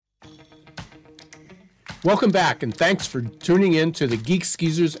Welcome back, and thanks for tuning in to the Geeks,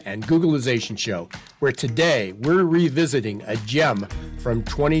 Geezers, and Googleization Show, where today we're revisiting a gem from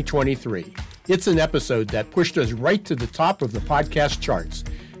 2023. It's an episode that pushed us right to the top of the podcast charts.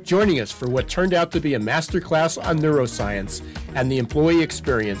 Joining us for what turned out to be a masterclass on neuroscience and the employee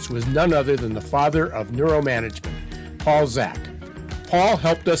experience was none other than the father of neuromanagement, Paul Zak. Paul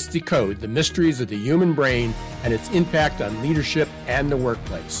helped us decode the mysteries of the human brain and its impact on leadership and the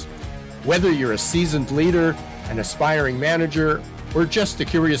workplace. Whether you're a seasoned leader, an aspiring manager, or just a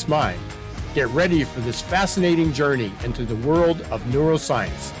curious mind, get ready for this fascinating journey into the world of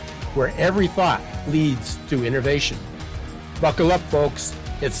neuroscience, where every thought leads to innovation. Buckle up, folks.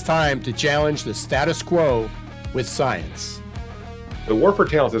 It's time to challenge the status quo with science. The war for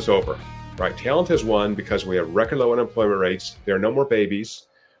talent is over, right? Talent has won because we have record low unemployment rates. There are no more babies,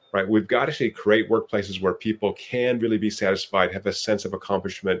 right? We've got to create workplaces where people can really be satisfied, have a sense of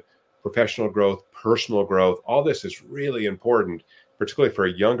accomplishment, professional growth, personal growth. All this is really important, particularly for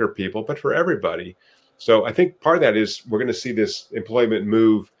younger people, but for everybody. So I think part of that is we're going to see this employment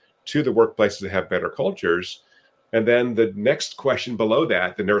move to the workplaces that have better cultures. And then the next question below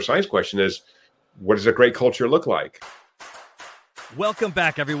that, the neuroscience question, is what does a great culture look like? Welcome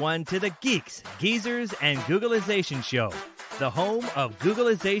back, everyone, to the Geeks, Geezers, and Googleization Show, the home of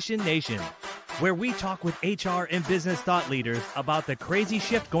Googleization Nation, where we talk with HR and business thought leaders about the crazy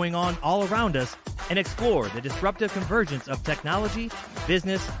shift going on all around us and explore the disruptive convergence of technology,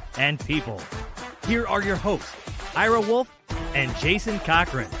 business, and people. Here are your hosts, Ira Wolf and Jason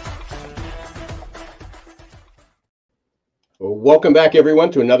Cochran. Welcome back, everyone,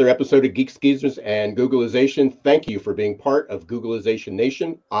 to another episode of Geeks, Geezers, and Googleization. Thank you for being part of Googleization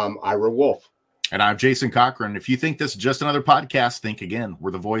Nation. I'm Ira Wolf. And I'm Jason Cochran. If you think this is just another podcast, think again.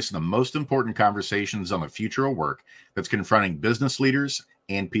 We're the voice of the most important conversations on the future of work that's confronting business leaders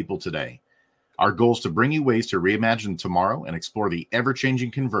and people today. Our goal is to bring you ways to reimagine tomorrow and explore the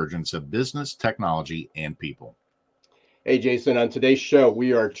ever-changing convergence of business, technology, and people. Hey, Jason, on today's show,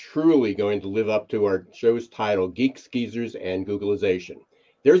 we are truly going to live up to our show's title, Geeks, Geezers, and Googleization.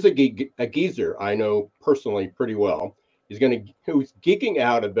 There's a geezer I know personally pretty well. Who's geeking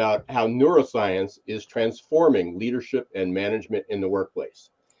out about how neuroscience is transforming leadership and management in the workplace.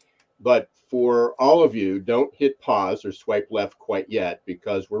 But for all of you, don't hit pause or swipe left quite yet,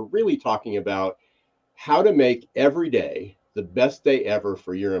 because we're really talking about how to make every day the best day ever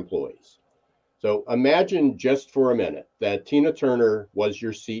for your employees. So imagine just for a minute that Tina Turner was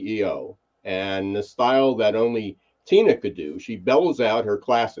your CEO, and the style that only Tina could do, she bellows out her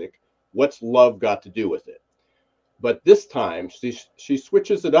classic, "What's love got to do with it?" But this time, she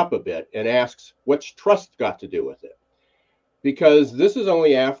switches it up a bit and asks, what's trust got to do with it? Because this is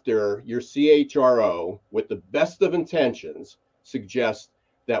only after your CHRO, with the best of intentions, suggests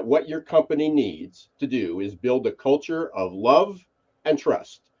that what your company needs to do is build a culture of love and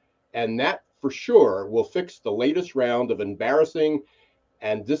trust. And that, for sure, will fix the latest round of embarrassing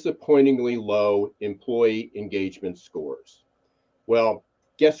and disappointingly low employee engagement scores. Well,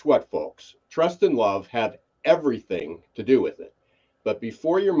 guess what, folks? Trust and love have everything to do with it. But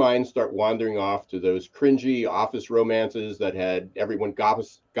before your minds start wandering off to those cringy office romances that had everyone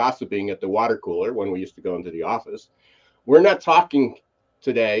gossiping at the water cooler when we used to go into the office, we're not talking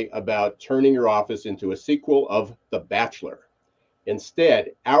today about turning your office into a sequel of The Bachelor.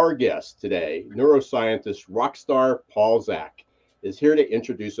 Instead, our guest today, neuroscientist rockstar Paul Zak, is here to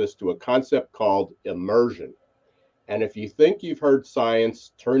introduce us to a concept called immersion. And if you think you've heard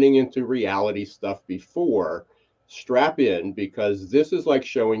science turning into reality stuff before, strap in, because this is like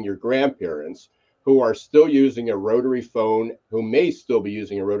showing your grandparents who are still using a rotary phone, who may still be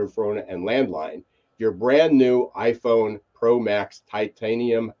using a rotary phone and landline, your brand new iPhone Pro Max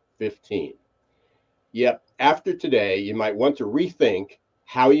Titanium 15. Yep, after today, you might want to rethink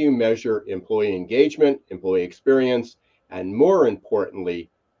how you measure employee engagement, employee experience, and more importantly,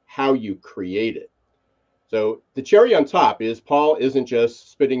 how you create it. So the cherry on top is Paul isn't just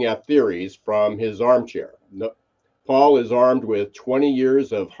spitting out theories from his armchair. No, Paul is armed with 20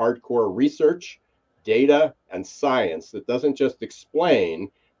 years of hardcore research, data, and science that doesn't just explain,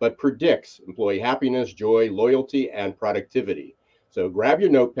 but predicts employee happiness, joy, loyalty, and productivity. So grab your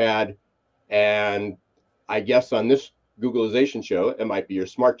notepad, and I guess on this Googleization show, it might be your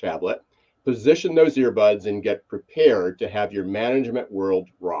smart tablet, position those earbuds and get prepared to have your management world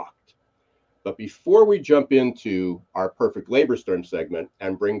rocked. But before we jump into our perfect labor storm segment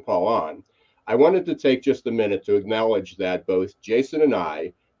and bring Paul on, I wanted to take just a minute to acknowledge that both Jason and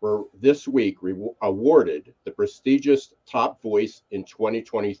I were this week awarded the prestigious Top Voice in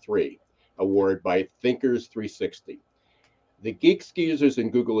 2023 award by Thinkers 360. The Geeks, Geezers,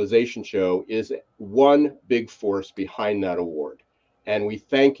 and Googleization show is one big force behind that award. And we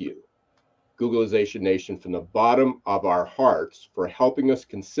thank you, Googleization Nation, from the bottom of our hearts for helping us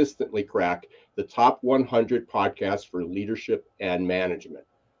consistently crack the top 100 podcasts for leadership and management.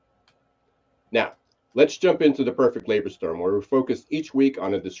 Now, let's jump into the perfect labor storm, where we focus each week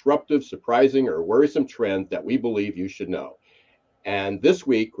on a disruptive, surprising, or worrisome trend that we believe you should know. And this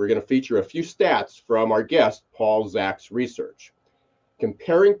week, we're going to feature a few stats from our guest, Paul Zach's research.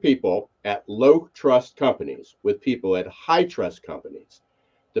 Comparing people at low-trust companies with people at high-trust companies.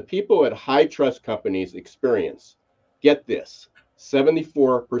 The people at high-trust companies experience, get this,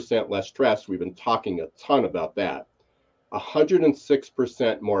 74% less stress. We've been talking a ton about that.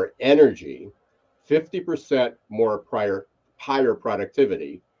 106% more energy, 50% more higher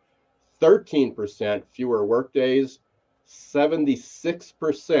productivity, 13% fewer workdays,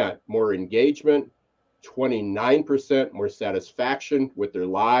 76% more engagement, 29% more satisfaction with their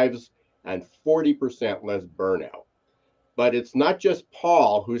lives, and 40% less burnout. But it's not just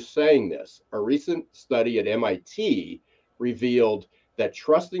Paul who's saying this. A recent study at MIT revealed that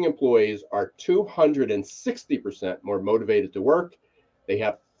trusting employees are 260% more motivated to work. They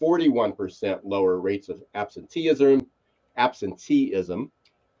have 41% lower rates of absenteeism,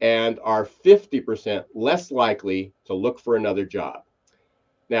 and are 50% less likely to look for another job.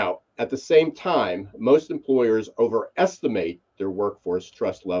 Now, at the same time, most employers overestimate their workforce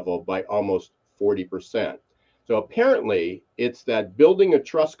trust level by almost 40%. So apparently, it's that building a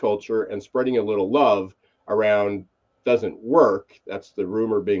trust culture and spreading a little love around doesn't work. That's the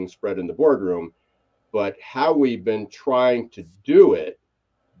rumor being spread in the boardroom. But how we've been trying to do it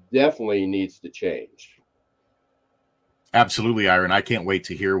definitely needs to change. Absolutely, Ira, and I can't wait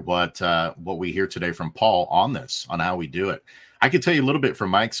to hear what we hear today from Paul on this, on how we do it. I can tell you a little bit from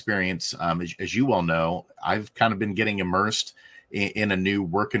my experience. As you well know, I've kind of been getting immersed in a new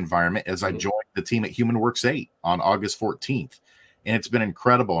work environment as I joined the team at Human Works 8 on August 14th. And it's been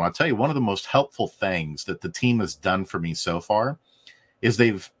incredible. And I'll tell you, one of the most helpful things that the team has done for me so far is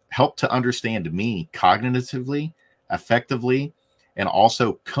they've helped to understand me cognitively, effectively, and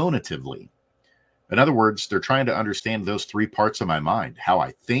also conatively. In other words, they're trying to understand those three parts of my mind: how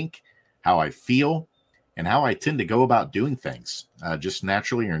I think, how I feel, and how I tend to go about doing things, just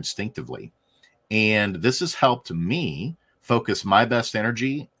naturally or instinctively. And this has helped me focus my best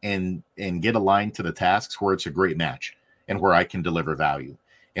energy and get aligned to the tasks where it's a great match and where I can deliver value.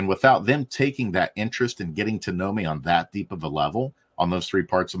 And without them taking that interest and getting to know me on that deep of a level on those three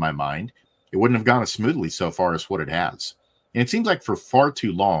parts of my mind, it wouldn't have gone as smoothly so far as what it has. And it seems like for far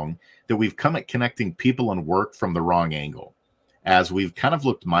too long that we've come at connecting people and work from the wrong angle, as we've kind of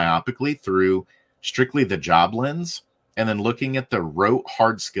looked myopically through strictly the job lens and then looking at the rote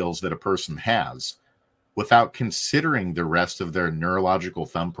hard skills that a person has without considering the rest of their neurological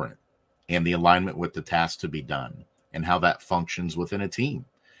thumbprint and the alignment with the task to be done and how that functions within a team.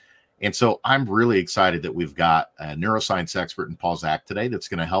 And so I'm really excited that we've got a neuroscience expert in Paul Zach today that's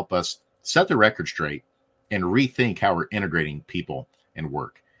going to help us set the record straight and rethink how we're integrating people and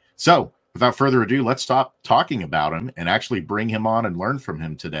work. So without further ado, let's stop talking about him and actually bring him on and learn from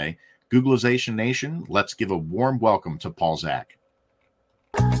him today. Googleization Nation, let's give a warm welcome to Paul Zach.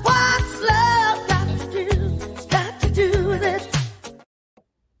 What's love got to do with it?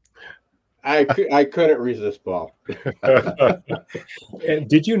 I couldn't resist, Paul. And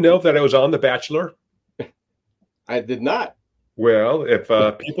did you know that I was on The Bachelor? I did not. Well, if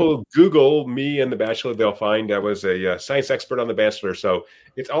people Google me and The Bachelor, they'll find I was a science expert on The Bachelor. So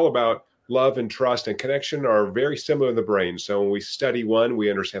it's all about love and trust and connection are very similar in the brain. So when we study one, we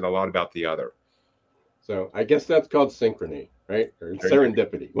understand a lot about the other. So I guess that's called synchrony, right? Or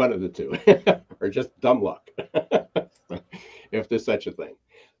serendipity, one of the two, or just dumb luck, if there's such a thing.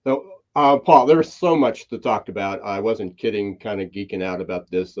 So, Paul, there's so much to talk about. I wasn't kidding, kind of geeking out about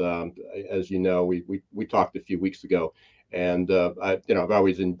this. As you know, we talked a few weeks ago, and I've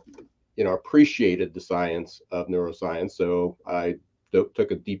always appreciated the science of neuroscience. So I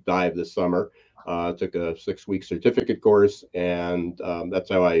took a deep dive this summer, took a 6-week certificate course, and that's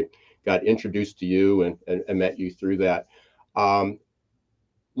how I got introduced to you and met you through that. But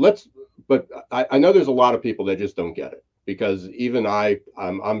I know there's a lot of people that just don't get it, because even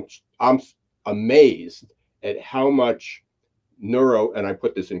I'm amazed at how much and I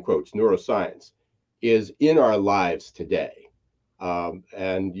put this in quotes, neuroscience is in our lives today.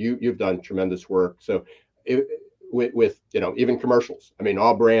 And you've done tremendous work. So with even commercials, I mean,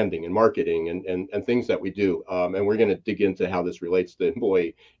 all branding and marketing and things that we do. And we're going to dig into how this relates to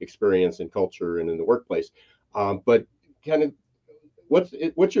employee experience and culture and in the workplace. But kind of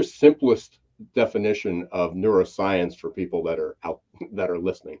what's your simplest definition of neuroscience for people that are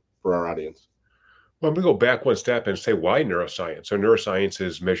listening, for our audience? Well, I'm going to go back one step and say why neuroscience. So neuroscience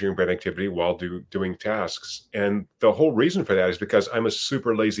is measuring brain activity while doing tasks. And the whole reason for that is because I'm a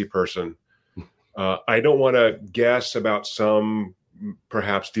super lazy person. I don't want to guess about some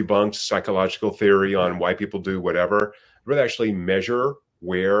perhaps debunked psychological theory on why people do whatever. I'd rather actually measure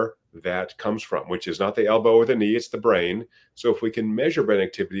where that comes from, which is not the elbow or the knee, it's the brain. So if we can measure brain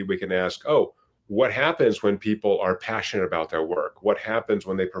activity, we can ask, what happens when people are passionate about their work? What happens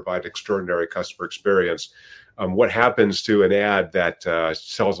when they provide extraordinary customer experience? What happens to an ad that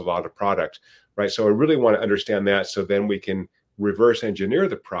sells a lot of product, right? So I really want to understand that, so then we can reverse engineer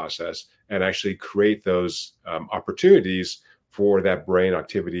the process and actually create those opportunities for that brain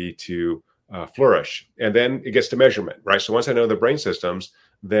activity to flourish. And then it gets to measurement, right? So once I know the brain systems,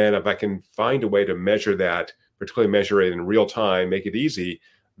 then if I can find a way to measure that, particularly measure it in real time, make it easy,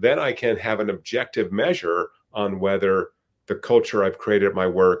 then I can have an objective measure on whether the culture I've created at my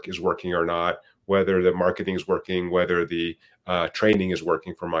work is working or not, whether the marketing is working, whether the training is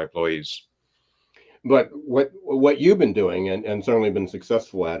working for my employees. But what you've been doing, and certainly been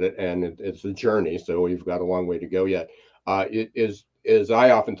successful at it, and it's a journey, so you've got a long way to go yet, it is I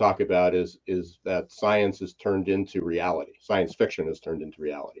often talk about is that science has turned into reality. Science fiction has turned into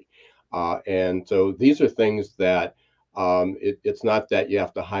reality. And so these are things that it's not that you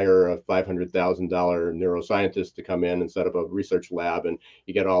have to hire a $500,000 neuroscientist to come in and set up a research lab and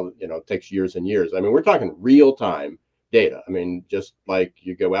you get all, it takes years and years. I mean, we're talking real time data. I mean, just like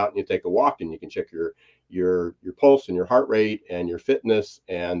you go out and you take a walk and you can check your pulse and your heart rate and your fitness,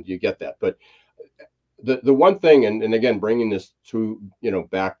 and you get that. But the one thing, and again, bringing this to,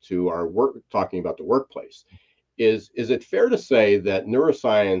 back to our work, talking about the workplace, is it fair to say that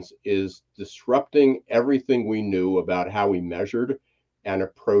neuroscience is disrupting everything we knew about how we measured and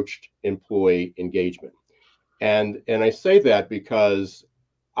approached employee engagement? And I say that because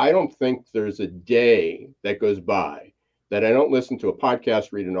I don't think there's a day that goes by that I don't listen to a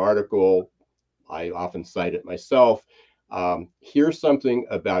podcast, read an article. I often cite it myself. Hear something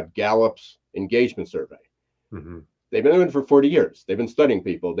about Gallup's engagement survey. Mm-hmm. They've been doing it for 40 years. They've been studying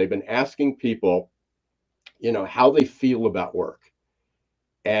people. They've been asking people, how they feel about work.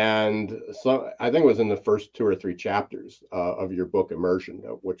 And so I think it was in the first 2 or 3 chapters of your book, Immersion,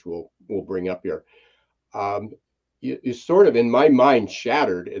 which we'll bring up here. You sort of, in my mind,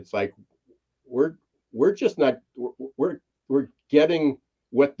 shattered. It's like we're just not, we're getting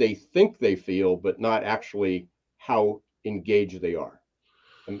what they think they feel, but not actually how engaged they are.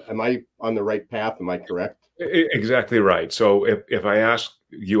 Am I on the right path? Am I correct? Exactly right. So if I ask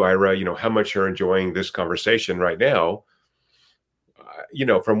you, Ira, how much you're enjoying this conversation right now,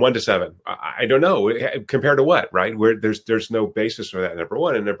 from 1 to 7, I don't know, compared to what, right? Where there's no basis for that, number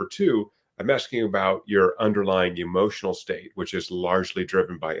one. And number two, I'm asking about your underlying emotional state, which is largely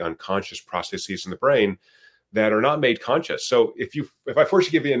driven by unconscious processes in the brain that are not made conscious. So if I force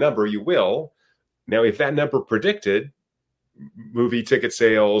you to give you a number, you will. Now, if that number predicted movie ticket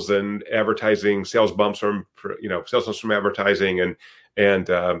sales and advertising sales bumps from advertising and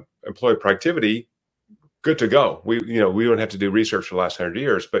employee productivity, good to go. We don't have to do research for the last 100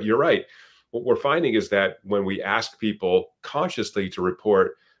 years. But you're right. What we're finding is that when we ask people consciously to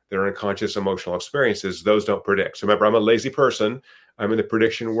report their unconscious emotional experiences, those don't predict. So remember, I'm a lazy person. I'm in the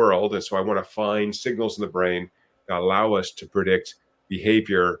prediction world. And so I want to find signals in the brain that allow us to predict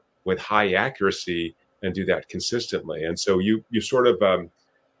behavior with high accuracy and do that consistently. And so you sort of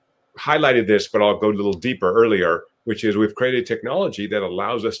highlighted this, but I'll go a little deeper earlier, which is we've created technology that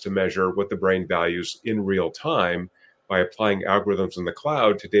allows us to measure what the brain values in real time by applying algorithms in the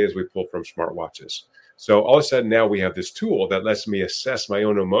cloud to data we pull from smartwatches. So all of a sudden now we have this tool that lets me assess my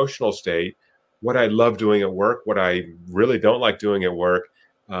own emotional state, what I love doing at work, what I really don't like doing at work,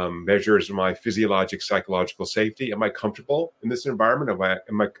 measures my physiologic, psychological safety. Am I comfortable in this environment?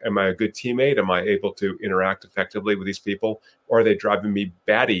 Am I a good teammate? Am I able to interact effectively with these people? Or are they driving me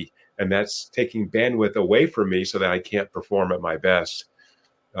batty? And that's taking bandwidth away from me so that I can't perform at my best.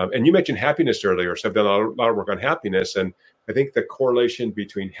 And you mentioned happiness earlier. So I've done a lot of work on happiness. And I think the correlation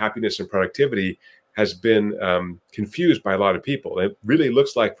between happiness and productivity has been confused by a lot of people. It really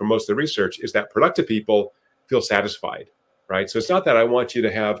looks like, for most of the research, is that productive people feel satisfied. Right. So it's not that I want you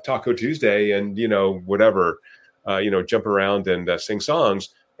to have Taco Tuesday and, jump around and sing songs.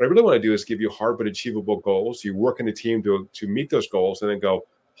 What I really want to do is give you hard but achievable goals. You work in a team to meet those goals and then go,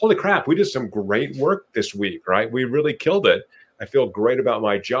 holy crap, we did some great work this week. Right. We really killed it. I feel great about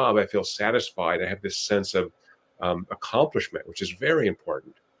my job. I feel satisfied. I have this sense of accomplishment, which is very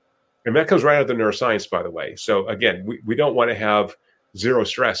important. And that comes right out of the neuroscience, by the way. So again, we don't want to have zero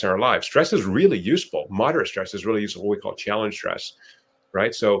stress in our lives. Stress is really useful. Moderate stress is really useful, what we call challenge stress,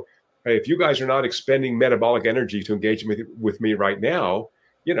 right? So hey, if you guys are not expending metabolic energy to engage with me right now,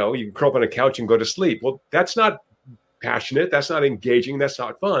 you can curl up on a couch and go to sleep. Well, that's not passionate. That's not engaging. That's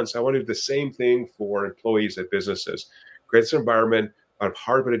not fun. So I want to do the same thing for employees at businesses. Create this environment of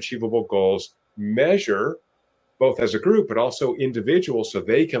hard but achievable goals, measure both as a group, but also individuals so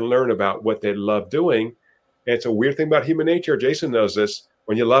they can learn about what they love doing. And it's a weird thing about human nature. Jason knows this.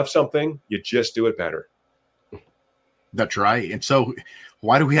 When you love something, you just do it better. That's right. And so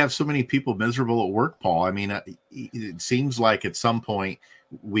why do we have so many people miserable at work, Paul? I mean, it seems like at some point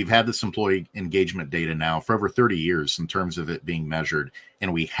we've had this employee engagement data now for over 30 years in terms of it being measured,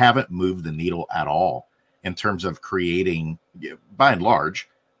 and we haven't moved the needle at all in terms of creating, by and large,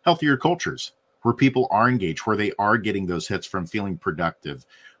 healthier cultures where people are engaged, where they are getting those hits from feeling productive.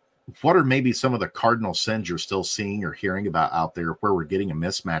 What are maybe some of the cardinal sins you're still seeing or hearing about out there where we're getting a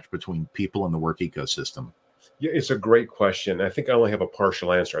mismatch between people and the work ecosystem? Yeah, it's a great question. I think I only have a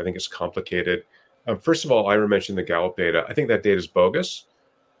partial answer. I think it's complicated. First of all, Ira mentioned the Gallup data. I think that data is bogus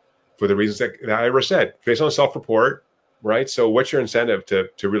for the reasons that Ira said, based on self-report, right? So what's your incentive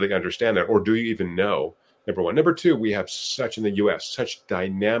to really understand that? Or do you even know? Number one. Number two, we have in the US, such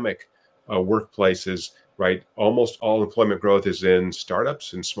dynamic workplaces, right? Almost all employment growth is in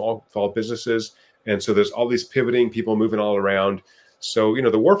startups and small businesses. And so there's all these pivoting, people moving all around. So,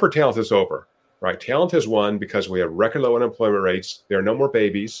 the war for talent is over, right? Talent has won because we have record low unemployment rates. There are no more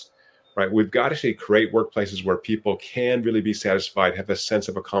babies, right? We've got to actually create workplaces where people can really be satisfied, have a sense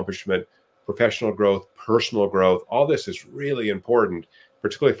of accomplishment, professional growth, personal growth. All this is really important,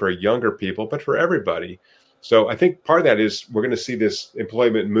 particularly for younger people, but for everybody. So I think part of that is we're going to see this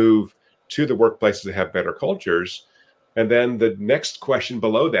employment move to the workplaces that have better cultures. And then the next question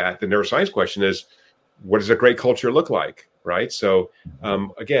below that, the neuroscience question is, what does a great culture look like, right? So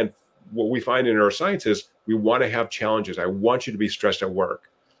again, what we find in neuroscience is we want to have challenges. I want you to be stressed at work.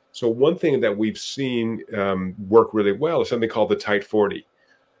 So one thing that we've seen work really well is something called the tight 40,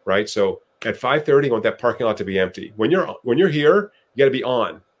 right? So at 5:30, you want that parking lot to be empty. When you're here, you got to be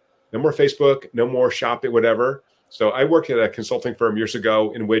on. No more Facebook, no more shopping, whatever. So I worked at a consulting firm years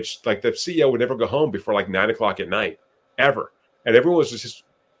ago in which like the CEO would never go home before like 9 o'clock at night, ever. And everyone was just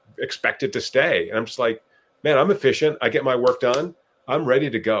expected to stay. And I'm just like, man, I'm efficient. I get my work done. I'm ready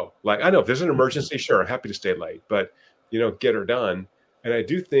to go. Like, I know if there's an emergency, sure, I'm happy to stay late, but get her done. And I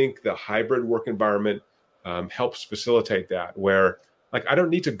do think the hybrid work environment helps facilitate that, where like, I don't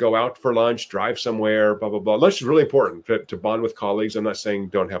need to go out for lunch, drive somewhere, blah, blah, blah. Lunch is really important to bond with colleagues. I'm not saying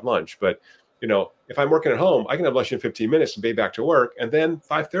don't have lunch, but if I'm working at home, I can have lunch in 15 minutes and be back to work. And then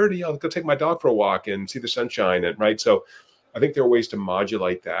 5:30, I'll go take my dog for a walk and see the sunshine. And right. So I think there are ways to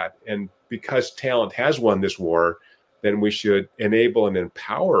modulate that. And because talent has won this war, then we should enable and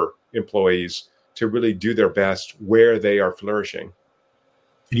empower employees to really do their best where they are flourishing.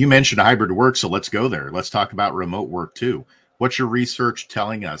 You mentioned hybrid work, so let's go there. Let's talk about remote work too. What's your research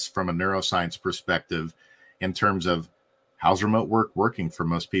telling us from a neuroscience perspective in terms of how's remote work working for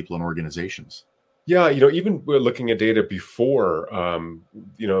most people and organizations? Yeah, even we're looking at data before,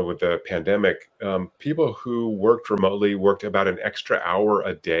 with the pandemic, people who worked remotely worked about an extra hour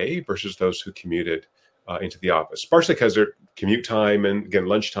a day versus those who commuted into the office, partially because their commute time and again,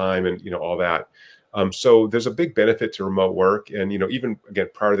 lunchtime and, all that. So there's a big benefit to remote work. And, even again,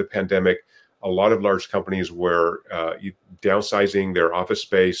 prior to the pandemic, a lot of large companies were downsizing their office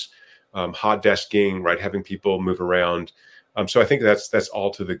space, hot desking, right, having people move around. So I think that's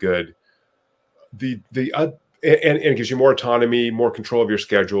all to the good. And it gives you more autonomy, more control of your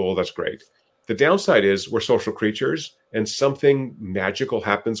schedule. That's great. The downside is we're social creatures, and something magical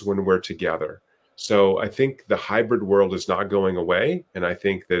happens when we're together. So I think the hybrid world is not going away, and I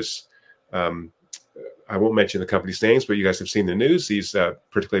think this. I won't mention the company's names, but you guys have seen the news. These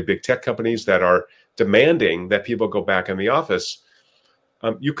particularly big tech companies that are demanding that people go back in the office.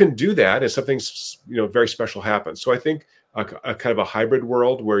 You can do that, and something very special happens. So I think a kind of a hybrid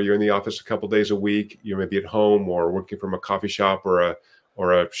world where you're in the office a couple of days a week, you may be at home or working from a coffee shop or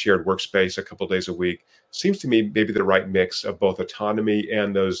a shared workspace a couple of days a week, seems to me maybe the right mix of both autonomy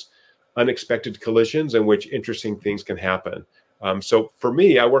and those unexpected collisions in which interesting things can happen. So for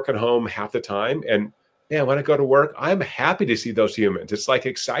me, I work at home half the time, and man, when I go to work, I'm happy to see those humans. It's like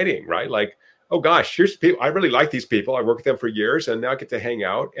exciting, right? Like, oh gosh, here's people. I really like these people. I worked with them for years, and now I get to hang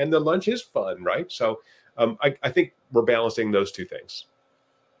out, and the lunch is fun, right? So I think we're balancing those two things.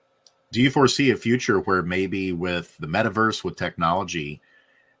 Do you foresee a future where maybe with the metaverse, with technology,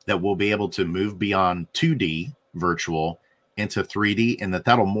 that we'll be able to move beyond 2D virtual into 3D, and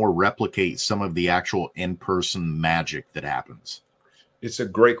that'll more replicate some of the actual in-person magic that happens? It's a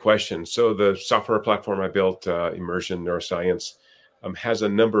great question. So the software platform I built, Immersion Neuroscience, has a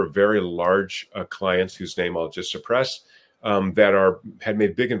number of very large clients whose name I'll just suppress, that had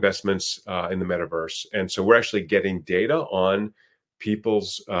made big investments in the metaverse. And so we're actually getting data on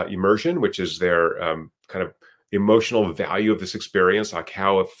people's immersion, which is their kind of emotional value of this experience, like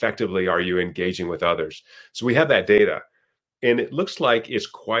how effectively are you engaging with others. So we have that data, and it looks like it's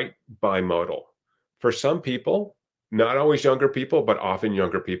quite bimodal. For some people, not always younger people, but often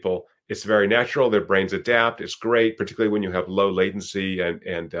younger people, it's very natural. Their brains adapt. It's great, particularly when you have low latency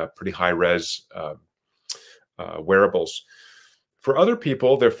and pretty high res wearables. For other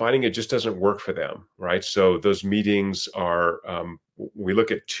people, they're finding it just doesn't work for them, right? So those meetings are, we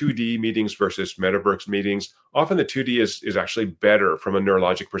look at 2D meetings versus metaverse meetings. Often the 2D is actually better from a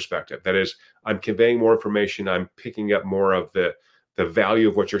neurologic perspective. That is, I'm conveying more information. I'm picking up more of the value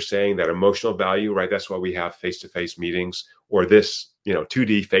of what you're saying, that emotional value, right? That's why we have face-to-face meetings, or this,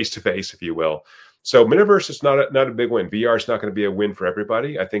 2D face-to-face, if you will. So metaverse is not a big win. VR is not going to be a win for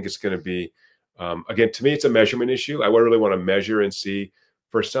everybody. I think it's going to be, again, to me, it's a measurement issue. I really want to measure and see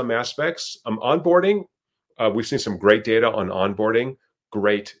for some aspects. Onboarding, we've seen some great data on onboarding.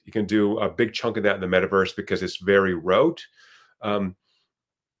 Great. You can do a big chunk of that in the metaverse because it's very rote.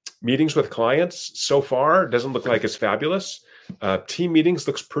 Meetings with clients so far doesn't look like it's fabulous. Team meetings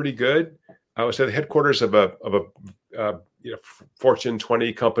looks pretty good. I was at the headquarters of a Fortune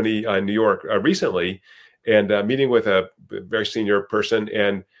 20 company in New York recently, and meeting with a very senior person,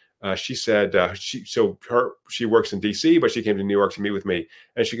 and she said she works in DC, but she came to New York to meet with me,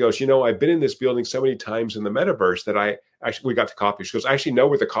 and she goes, I've been in this building so many times in the metaverse that we got to coffee. She goes, I actually know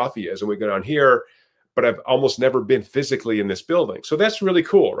where the coffee is, and we go down here, but I've almost never been physically in this building. So that's really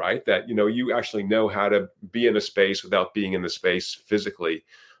cool, right? That, you actually know how to be in a space without being in the space physically.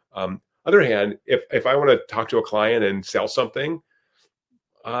 Other hand, if I want to talk to a client and sell something,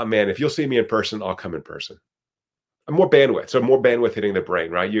 man, if you'll see me in person, I'll come in person. More bandwidth. So more bandwidth hitting the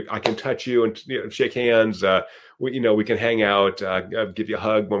brain, right? I can touch you and shake hands. We can hang out, give you a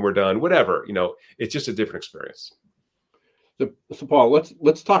hug when we're done, whatever, it's just a different experience. So Paul,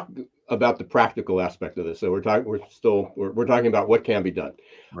 let's talk about the practical aspect of this. So we're talking about what can be done.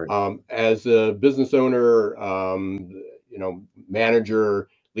 Right. As a business owner, manager,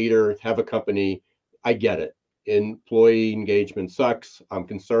 leader, have a company, I get it. Employee engagement sucks. I'm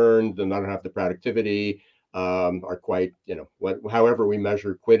concerned, and I don't have the productivity, are quite, however we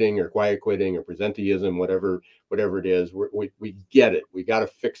measure quitting or quiet quitting or presenteeism, whatever it is, we get it. We got to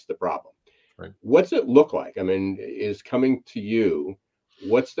fix the problem. Right. What's it look like? I mean, is coming to you,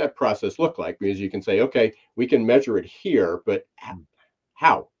 what's that process look like? Because you can say, okay, we can measure it here, but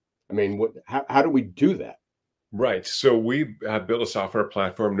how? I mean, how do we do that? Right. So we have built a software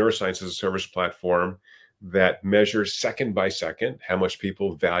platform, Neuroscience as a service platform, that measures second by second how much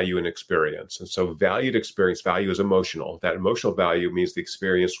people value an experience. And so value is emotional. That emotional value means the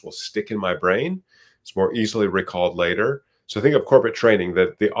experience will stick in my brain. It's more easily recalled later. So think of corporate training,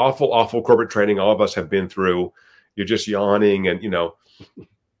 the awful, awful corporate training all of us have been through. You're just yawning. And,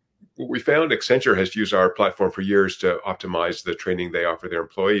 we found Accenture has used our platform for years to optimize the training they offer their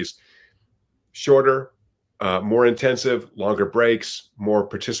employees. Shorter, more intensive, longer breaks, more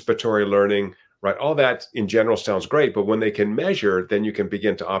participatory learning, right? All that in general sounds great, but when they can measure, then you can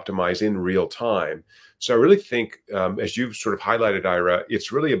begin to optimize in real time. So I really think, as you've sort of highlighted, Ira,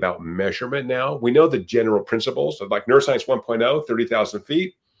 it's really about measurement now. We know the general principles of like Neuroscience 1.0, 30,000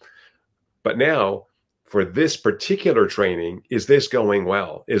 feet. But now for this particular training, is this going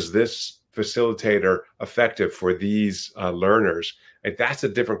well? Is this facilitator effective for these learners? And that's a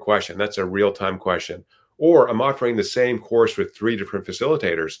different question. That's a real-time question. Or I'm offering the same course with 3 different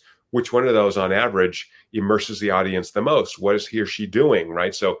facilitators. Which one of those on average immerses the audience the most? What is he or she doing,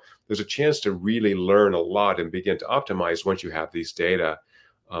 right? So there's a chance to really learn a lot and begin to optimize once you have these data.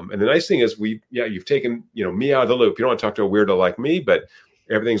 And the nice thing is you've taken, me out of the loop. You don't want to talk to a weirdo like me, but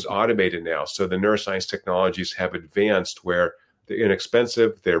everything's automated now. So the neuroscience technologies have advanced where they're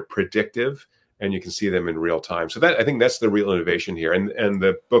inexpensive, they're predictive, and you can see them in real time. So I think that's the real innovation here. And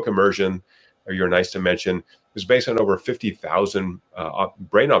the book Immersion, you're nice to mention, is based on over 50,000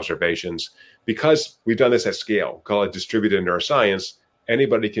 brain observations. Because we've done this at scale, call it distributed neuroscience.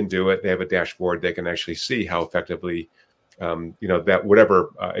 Anybody can do it. They have a dashboard. They can actually see how effectively, that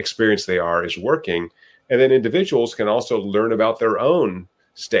whatever experience they are is working. And then individuals can also learn about their own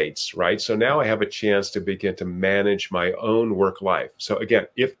states, right? So now I have a chance to begin to manage my own work life. So again,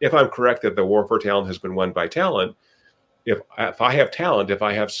 if I'm correct that the war for talent has been won by talent, if I have talent, if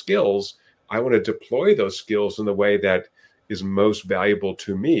I have skills, I want to deploy those skills in the way that is most valuable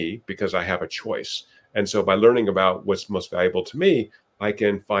to me because I have a choice. And so by learning about what's most valuable to me, I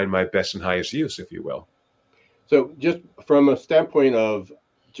can find my best and highest use, if you will. So just from a standpoint of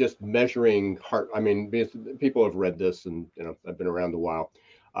just measuring heart, I mean, people have read this and, I've been around a while.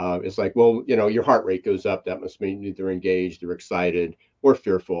 It's like, well, your heart rate goes up. That must mean they're engaged, they're excited, or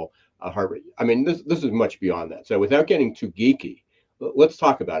fearful. Heart rate. I mean, this is much beyond that. So without getting too geeky, let's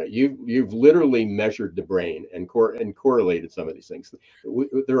talk about it. You've literally measured the brain and correlated some of these things.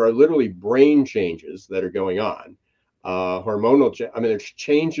 There are literally brain changes that are going on. Hormonal. There's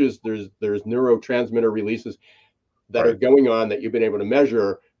changes. There's neurotransmitter releases that are going on that you've been able to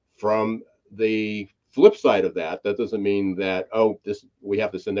measure. From the flip side of that, that doesn't mean that we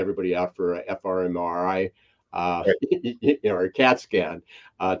have to send everybody out for a fMRI, or a CAT scan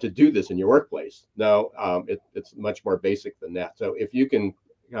to do this in your workplace. No, it's much more basic than that. So if you can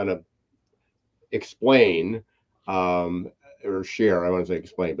kind of explain or share, I want to say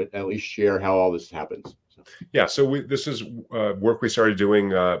explain, but at least share how all this happens. Yeah, so this is work we started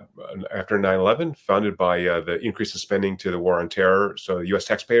doing after 9/11, funded by the increase in spending to the war on terror. So the U.S.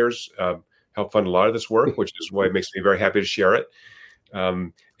 taxpayers helped fund a lot of this work, which is why it makes me very happy to share it.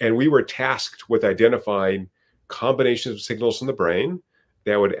 And we were tasked with identifying combinations of signals in the brain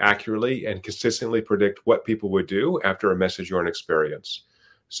that would accurately and consistently predict what people would do after a message or an experience.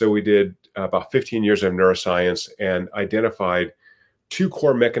 So we did about 15 years of neuroscience and identified two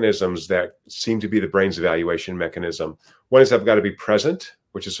core mechanisms that seem to be the brain's evaluation mechanism. One is I've got to be present,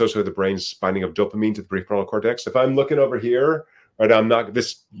 which is associated with the brain's binding of dopamine to the prefrontal cortex. If I'm looking over here, right,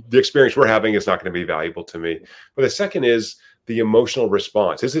 the experience we're having is not going to be valuable to me. But the second is the emotional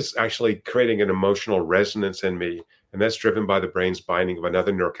response. Is this actually creating an emotional resonance in me? And that's driven by the brain's binding of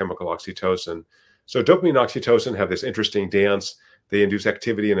another neurochemical, oxytocin. So dopamine and oxytocin have this interesting dance. They induce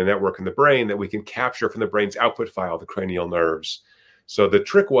activity in a network in the brain that we can capture from the brain's output file, the cranial nerves. So the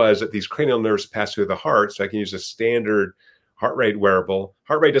trick was that these cranial nerves pass through the heart. So I can use a standard heart rate wearable.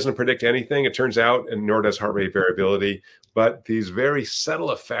 Heart rate doesn't predict anything, it turns out, and nor does heart rate variability. But these very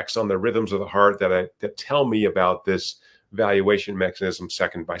subtle effects on the rhythms of the heart that tell me about this valuation mechanism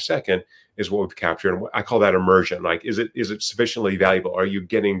second by second is what we've captured. And I call that immersion. Like, is it sufficiently valuable? Are you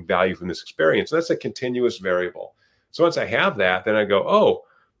getting value from this experience? And that's a continuous variable. So once I have that, then I go, oh,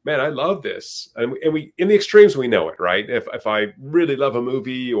 man, I love this. And we in the extremes, we know it, right? If I really love a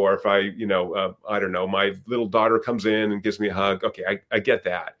movie, or if I don't know, my little daughter comes in and gives me a hug, okay, I get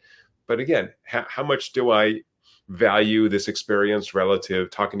that. But again, how much do I value this experience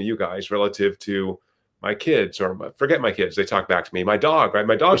relative, talking to you guys, relative to my kids, or forget my kids, they talk back to me, my dog, right?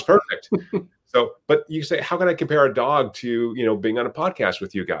 My dog's perfect. So, but you say, how can I compare a dog to, being on a podcast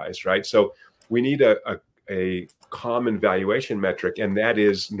with you guys, right? So we need a common valuation metric, and that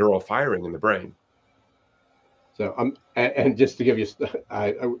is neural firing in the brain. So and just to give you,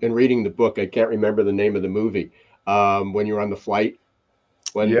 in reading the book, I can't remember the name of the movie. When you're on the flight,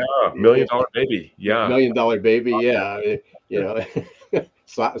 $1 Million Baby, yeah, $1 Million Baby, yeah,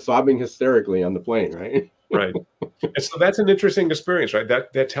 sobbing hysterically on the plane, right? Right. And so that's an interesting experience, right?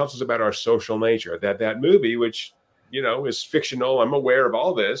 That tells us about our social nature. That movie, which is fictional, I'm aware of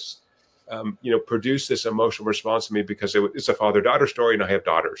all this. Produce this emotional response to me because it's a father-daughter story, and I have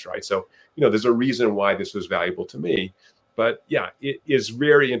daughters, right? So, there's a reason why this was valuable to me. But yeah, it is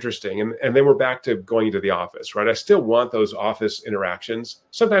very interesting. And then we're back to going into the office, right? I still want those office interactions.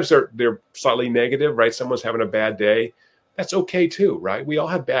 Sometimes they're slightly negative, right? Someone's having a bad day. That's okay too, right? We all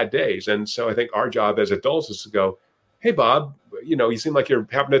have bad days. And so I think our job as adults is to go, hey, Bob, you seem like you're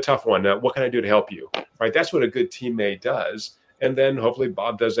having a tough one. What can I do to help you? Right? That's what a good teammate does. And then hopefully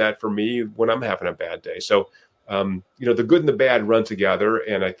Bob does that for me when I'm having a bad day. So, the good and the bad run together.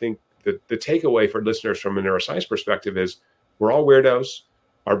 And I think the takeaway for listeners from a neuroscience perspective is we're all weirdos.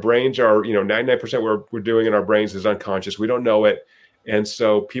 Our brains are, 99% what we're doing in our brains is unconscious. We don't know it. And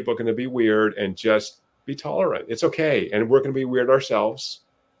so people are going to be weird, and just be tolerant. It's okay. And we're going to be weird ourselves.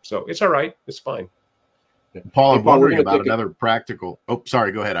 So it's all right. It's fine. Paul, I'm wondering about another practical. Oh,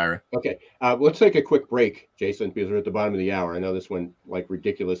 sorry. Go ahead, Ira. Okay. Let's take a quick break, Jason, because we're at the bottom of the hour. I know this went like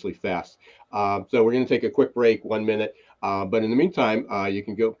ridiculously fast. So we're going to take a quick break, 1 minute. But in the meantime, you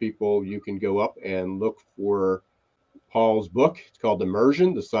can go up and look for Paul's book. It's called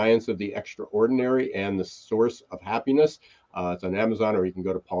Immersion, The Science of the Extraordinary and the Source of Happiness. It's on Amazon, or you can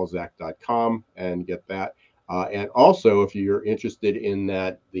go to paulzak.com and get that. And also, if you're interested in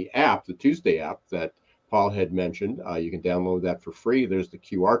the Tuesday app that Paul had mentioned, you can download that for free. There's the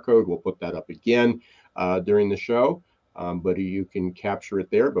QR code. We'll put that up again during the show, but you can capture it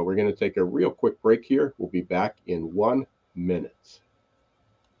there. But we're going to take a real quick break here. We'll be back in 1 minute.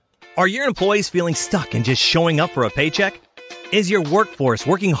 Are your employees feeling stuck and just showing up for a paycheck? Is your workforce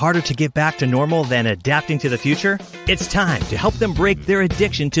working harder to get back to normal than adapting to the future? It's time to help them break their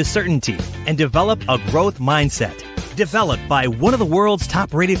addiction to certainty and develop a growth mindset. Developed by one of the world's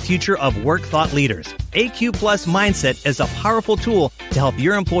top-rated future of work thought leaders, AQ Plus Mindset is a powerful tool to help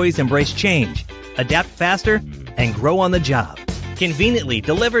your employees embrace change, adapt faster, and grow on the job. Conveniently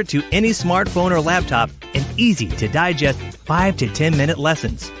delivered to any smartphone or laptop in easy-to-digest 5 to 10-minute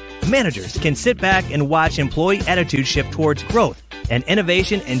lessons. Managers can sit back and watch employee attitude shift towards growth and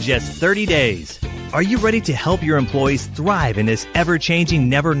innovation in just 30 days. Are you ready to help your employees thrive in this ever-changing,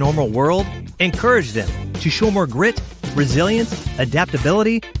 never-normal world? Encourage them to show more grit, resilience,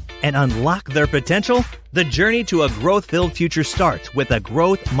 adaptability, and unlock their potential? The journey to a growth-filled future starts with a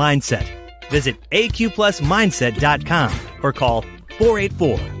growth mindset. Visit aqplusmindset.com or call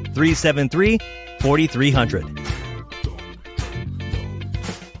 484-373-4300.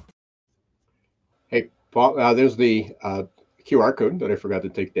 Hey, Paul, there's the QR code that I forgot to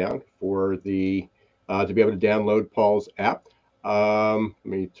take down for the to be able to download Paul's app. Let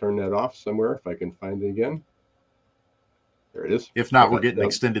me turn that off somewhere if I can find it again. There it is. If not, we're getting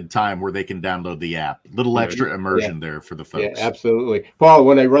extended time where they can download the app. Little extra immersion there for the folks. Yeah, absolutely. Paul,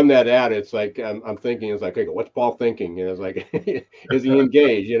 when I run that ad, it's like I'm thinking, it's like, okay, what's Paul thinking? You know, it's like, is he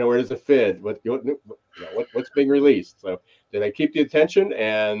engaged? You know, where does it fit? What's being released? So, did I keep the attention?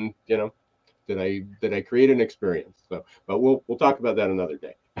 And you know, did I create an experience? So, but we'll talk about that another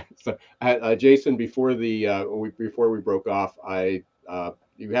day. So, Jason, before we broke off,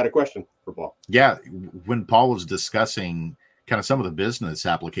 you had a question for Paul. Yeah, when Paul was discussing kind of some of the business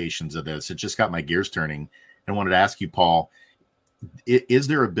applications of this, it just got my gears turning. And wanted to ask you, Paul, is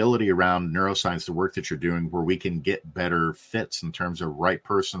there ability around neuroscience, the work that you're doing, where we can get better fits in terms of right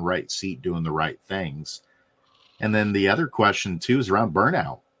person, right seat, doing the right things? And then the other question too is around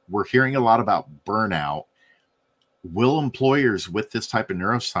burnout. We're hearing a lot about burnout. Will employers with this type of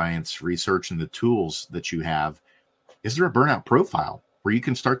neuroscience research and the tools that you have, is there a burnout profile where you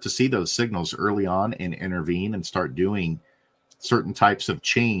can start to see those signals early on and intervene and start doing certain types of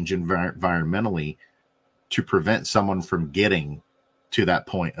change environmentally to prevent someone from getting to that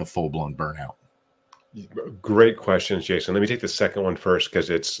point of full-blown burnout? Great questions, Jason. Let me take the second one first because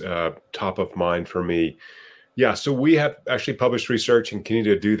it's top of mind for me. Yeah, so we have actually published research and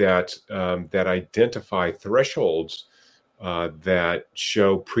continue to do that, that identify thresholds that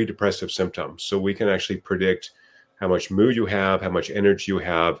show pre-depressive symptoms. So we can actually predict how much mood you have, how much energy you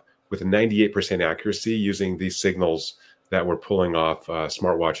have with a 98% accuracy using these signals that we're pulling off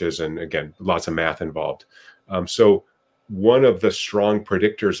smartwatches. And again, lots of math involved. So one of the strong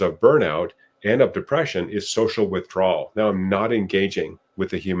predictors of burnout and of depression is social withdrawal. Now I'm not engaging with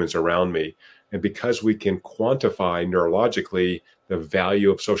the humans around me. And because we can quantify neurologically the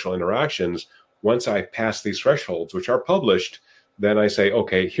value of social interactions, once I pass these thresholds, which are published, then I say,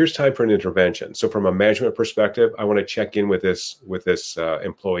 okay, here's time for an intervention. So from a management perspective, I want to check in with this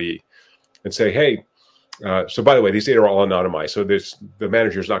employee and say, hey, so by the way, these data are all anonymized. So the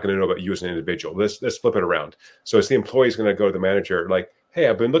manager is not going to know about you as an individual. Let's flip it around. So it's the employee is going to go to the manager like, hey,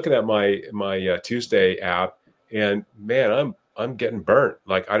 I've been looking at my Tuesday app, and man, I'm getting burnt.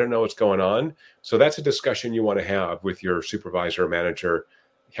 Like, I don't know what's going on. So that's a discussion you want to have with your supervisor or manager.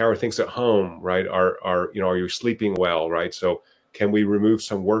 How are things at home, right? Are you sleeping well, right? So can we remove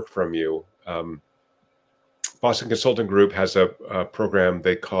some work from you? Boston Consulting Group has a program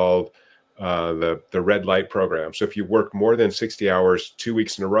they call the red light program. So if you work more than 60 hours 2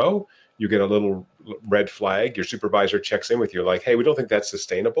 weeks in a row, you get a little red flag. Your supervisor checks in with you like, hey, we don't think that's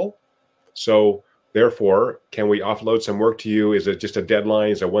sustainable. So therefore, can we offload some work to you? Is it just a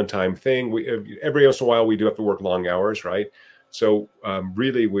deadline? Is it a one-time thing? Every once in a while, we do have to work long hours, right? So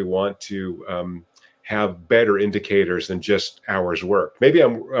really, we want to have better indicators than just hours worked. Maybe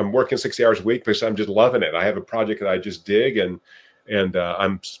I'm working 60 hours a week because I'm just loving it. I have a project that I just dig, and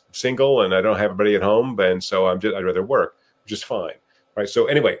I'm single and I don't have anybody at home, and so I'd rather work, which is fine, right? So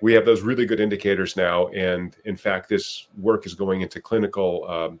anyway, we have those really good indicators now, and in fact, this work is going into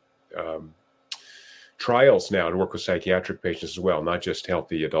clinical trials now to work with psychiatric patients as well, not just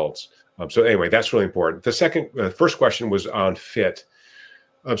healthy adults. So anyway, that's really important. The first question was on fit.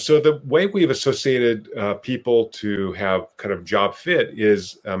 So the way we've associated people to have kind of job fit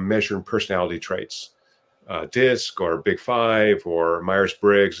is measuring personality traits, DISC or Big Five or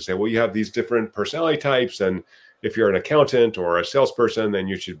Myers-Briggs, and say, well, you have these different personality types, and if you're an accountant or a salesperson, then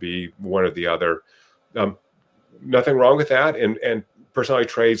you should be one or the other. Nothing wrong with that, and personality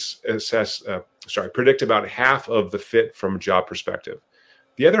traits predict about half of the fit from a job perspective.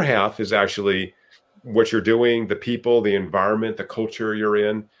 The other half is actually what you're doing, the people, the environment, the culture you're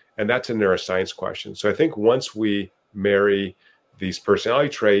in, and that's a neuroscience question. So I think once we marry these personality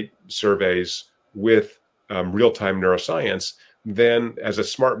trait surveys with real-time neuroscience, then as a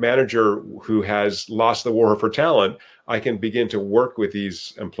smart manager who has lost the war for talent, I can begin to work with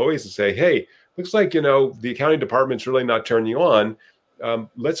these employees and say, hey, looks like, the accounting department's really not turning you on.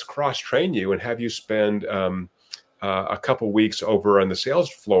 Let's cross-train you and have you spend a couple weeks over on the sales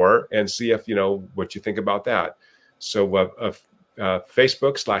floor and see if, what you think about that. So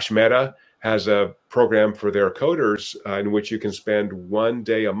Facebook/Meta has a program for their coders in which you can spend 1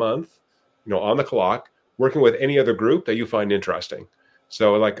 day a month, on the clock, working with any other group that you find interesting.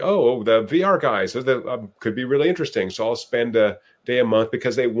 So like, oh, the VR guys could be really interesting. So I'll spend a day a month,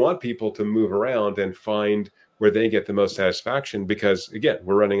 because they want people to move around and find where they get the most satisfaction, because again,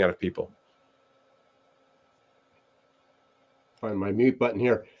 we're running out of people. Find my mute button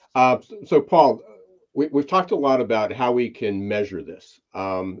here. So Paul, we've talked a lot about how we can measure this.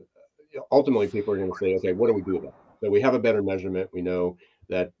 Ultimately, people are going to say, okay, what do we do about it? So we have a better measurement. We know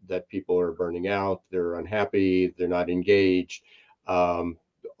that people are burning out, they're unhappy, they're not engaged, all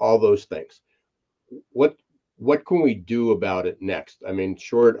those things. What can we do about it next? I mean,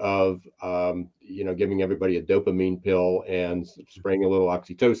 short of giving everybody a dopamine pill and spraying a little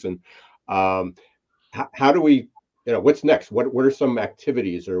oxytocin, how do we, what's next? What are some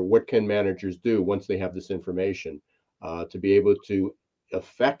activities, or what can managers do once they have this information to be able to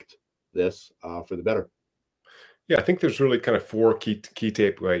affect this for the better? Yeah, I think there's really kind of four key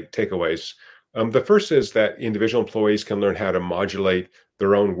takeaways. The first is that individual employees can learn how to modulate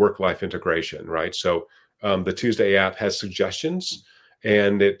their own work-life integration, right? So the Tuesday app has suggestions,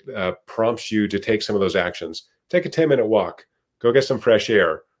 and it prompts you to take some of those actions. Take a 10-minute walk, go get some fresh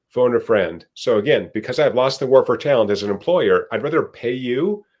air, phone a friend. So again, because I've lost the war for talent as an employer, I'd rather pay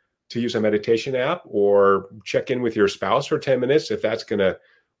you to use a meditation app or check in with your spouse for 10 minutes if that's going to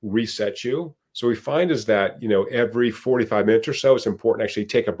reset you. So we find is that, every 45 minutes or so, it's important to actually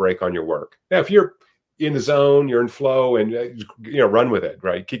take a break on your work. Now, if you're in the zone, you're in flow, and, run with it,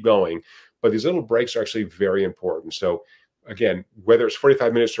 right? Keep going. But these little breaks are actually very important. So again, whether it's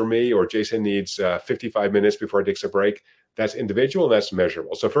 45 minutes for me or Jason needs 55 minutes before he takes a break, that's individual and that's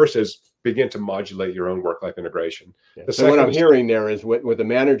measurable. So first is begin to modulate your own work-life integration. Yeah. So what I'm hearing there is with the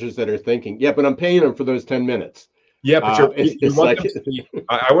managers that are thinking, yeah, but I'm paying them for those 10 minutes. Yeah, but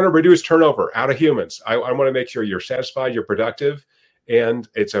I want to reduce turnover out of humans. I want to make sure you're satisfied, you're productive, and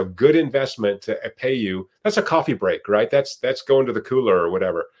it's a good investment to pay you. That's a coffee break, right? That's going to the cooler or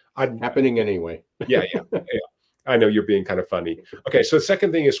whatever. Happening anyway. Yeah. I know you're being kind of funny. Okay, so the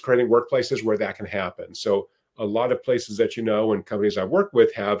second thing is creating workplaces where that can happen. So a lot of places that and companies I work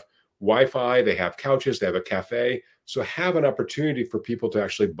with have Wi-Fi, they have couches, they have a cafe. So have an opportunity for people to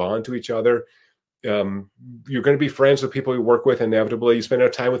actually bond to each other. You're going to be friends with people you work with. Inevitably, you spend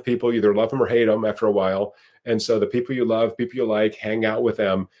time with people, you either love them or hate them after a while. And so the people you love, people you like, hang out with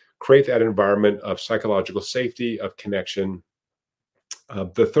them, create that environment of psychological safety, of connection.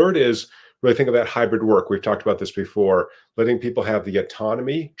 The third is really think about hybrid work. We've talked about this before, letting people have the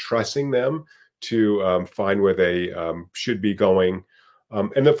autonomy, trusting them to find where they should be going.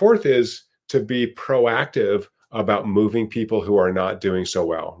 And the fourth is to be proactive about moving people who are not doing so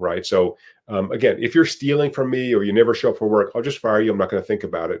well, right? So again, if you're stealing from me or you never show up for work, I'll just fire you. I'm not going to think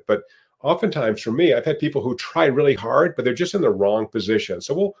about it. But oftentimes for me, I've had people who try really hard, but they're just in the wrong position.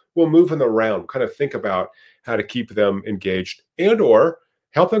 So we'll move them around, kind of think about how to keep them engaged and or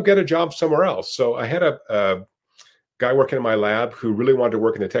help them get a job somewhere else. So I had a guy working in my lab who really wanted to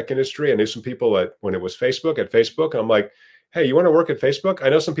work in the tech industry. I knew some people when it was Facebook. And I'm like, hey, you want to work at Facebook? I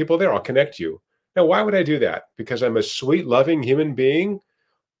know some people there. I'll connect you. Now, why would I do that? Because I'm a sweet, loving human being?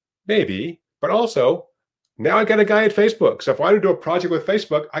 Maybe. But also, now I got a guy at Facebook. So if I want to do a project with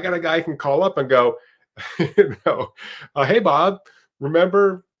Facebook, I got a guy I can call up and go, hey, Bob,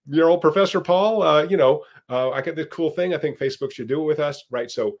 remember your old Professor Paul? I got this cool thing. I think Facebook should do it with us,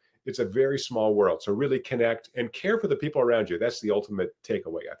 right? So it's a very small world. So really connect and care for the people around you. That's the ultimate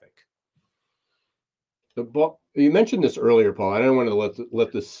takeaway, I think. So, you mentioned this earlier, Paul. I don't want to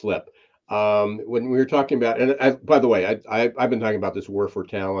let this slip. When we were talking about, and by the way, I've been talking about this war for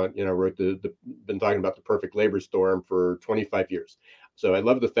talent. Wrote been talking about the perfect labor storm for 25 years. So I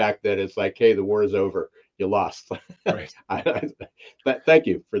love the fact that it's like, hey, the war is over. You lost. Right. Thank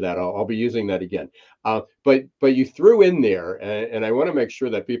you for that. I'll be using that again. But you threw in there, and I want to make sure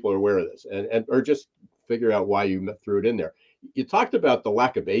that people are aware of this, and or just figure out why you threw it in there. You talked about the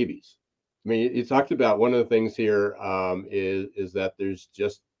lack of babies. I mean, you talked about one of the things here is that there's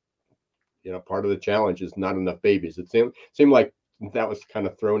just, part of the challenge is not enough babies. It seemed like that was kind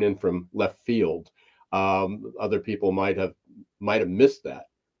of thrown in from left field. Other people might have missed that.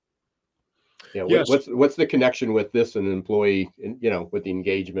 Yeah. Yes. What's the connection with this and employee, with the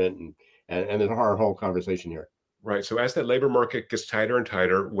engagement and our whole conversation here? Right. So as that labor market gets tighter and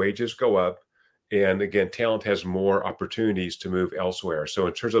tighter, wages go up. And again, talent has more opportunities to move elsewhere. So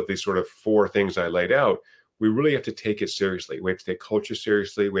in terms of these sort of four things I laid out, we really have to take it seriously. We have to take culture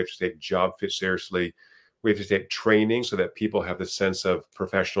seriously. We have to take job fit seriously. We have to take training so that people have the sense of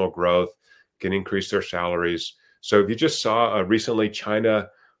professional growth, can increase their salaries. So if you just saw recently, China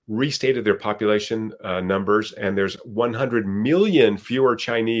restated their population numbers, and there's 100 million fewer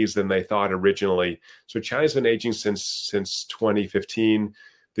Chinese than they thought originally. So China's been aging since 2015.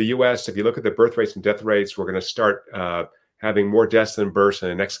 The U.S., if you look at the birth rates and death rates, we're going to start having more deaths than births in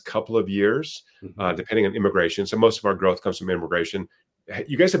the next couple of years, depending on immigration. So most of our growth comes from immigration.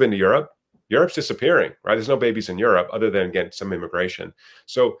 You guys have been to Europe. Europe's disappearing, right? There's no babies in Europe other than, again, some immigration.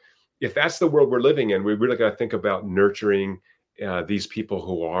 So if that's the world we're living in, we really got to think about nurturing these people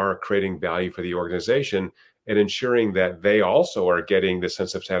who are creating value for the organization and ensuring that they also are getting the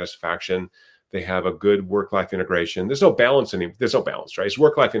sense of satisfaction. They have a good work-life integration. There's no balance, right? It's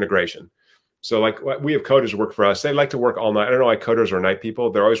work-life integration. So like we have coders who work for us. They like to work all night. I don't know why coders are night people.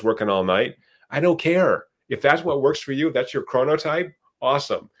 They're always working all night. I don't care. If that's what works for you, that's your chronotype,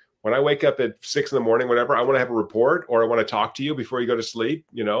 awesome. When I wake up at 6 a.m, whatever, I want to have a report or I want to talk to you before you go to sleep,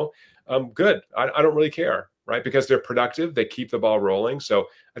 good. I don't really care, right? Because they're productive. They keep the ball rolling. So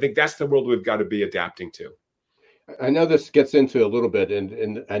I think that's the world we've got to be adapting to. I know this gets into a little bit,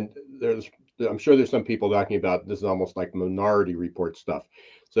 and I'm sure there's some people talking about this is almost like Minority Report stuff.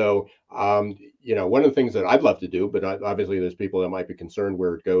 So, one of the things that I'd love to do, but obviously there's people that might be concerned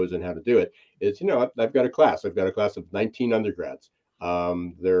where it goes and how to do it, is, I've got a class. I've got a class of 19 undergrads.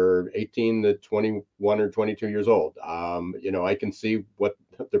 They're 18 to 21 or 22 years old. I can see what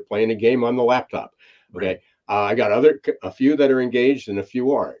they're playing a game on the laptop. Okay. Right. I got a few that are engaged and a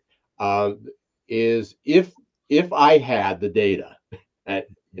few aren't. If I had the data, and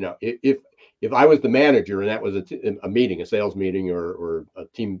if I was the manager and that was a meeting, a sales meeting or a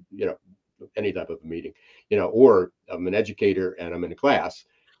team, any type of a meeting, or I'm an educator and I'm in a class,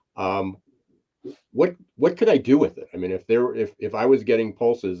 what could I do with it? I mean, if I was getting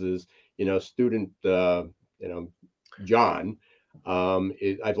pulses as, student, John,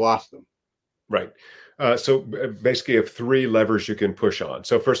 I've lost them. Right. So basically you have three levers you can push on.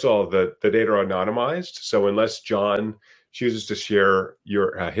 So first of all, the data are anonymized. So unless John chooses to share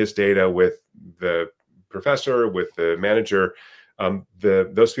his data with the professor, with the manager,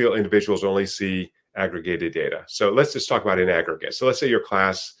 those individuals only see aggregated data. So let's just talk about in aggregate. So let's say your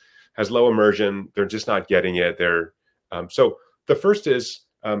class has low immersion. They're just not getting it. So the first is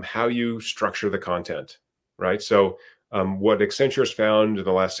how you structure the content, right? So what Accenture has found in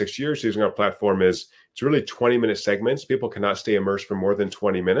the last 6 years using our platform is it's really 20-minute segments. People cannot stay immersed for more than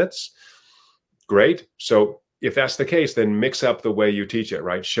 20 minutes. Great. So if that's the case, then mix up the way you teach it,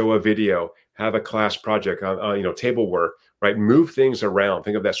 right? Show a video, have a class project, table work, right? Move things around.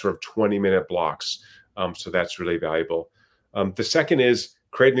 Think of that sort of 20-minute blocks. So that's really valuable. The second is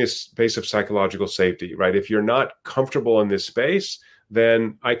creating this space of psychological safety, right? If you're not comfortable in this space,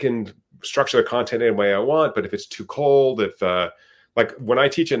 then I can structure the content any way I want. But if it's too cold, like when I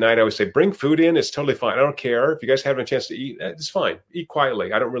teach at night, I always say, bring food in. It's totally fine. I don't care. If you guys haven't a chance to eat, it's fine. Eat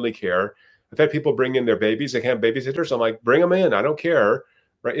quietly. I don't really care. I've had people bring in their babies. They can't have babysitters. I'm like, bring them in. I don't care.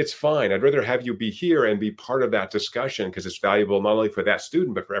 Right? It's fine. I'd rather have you be here and be part of that discussion because it's valuable not only for that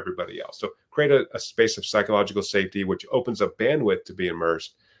student, but for everybody else. So create a space of psychological safety, which opens up bandwidth to be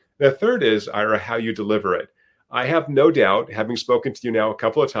immersed. The third is, Ira, how you deliver it. I have no doubt, having spoken to you now a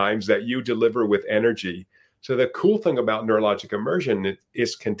couple of times, that you deliver with energy. So the cool thing about neurologic immersion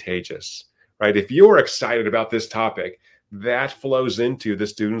is contagious, right? If you're excited about this topic, that flows into the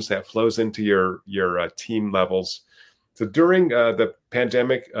students, that flows into your team levels. So during the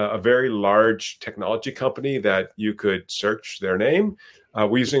pandemic, a very large technology company that you could search their name,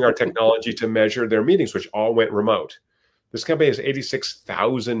 we're using our technology to measure their meetings, which all went remote. This company has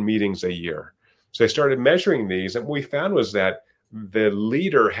 86,000 meetings a year. So they started measuring these, and what we found was that the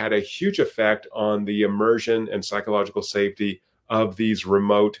leader had a huge effect on the immersion and psychological safety of these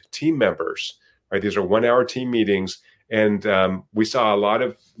remote team members, right? These are 1-hour team meetings, and we saw a lot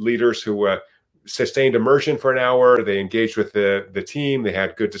of leaders who sustained immersion for an hour. They engaged with the team. They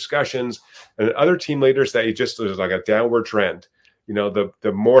had good discussions, and other team leaders that it was like a downward trend. The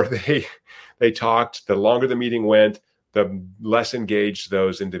more they talked, the longer the meeting went, the less engaged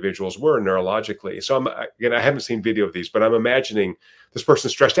those individuals were neurologically. So I haven't seen video of these, but I'm imagining this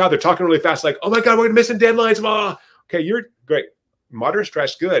person's stressed out. They're talking really fast, like, oh my God, we're missing deadlines. Blah. Okay, you're great. Moderate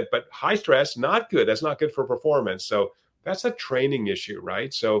stress, good, but high stress, not good. That's not good for performance. So that's a training issue,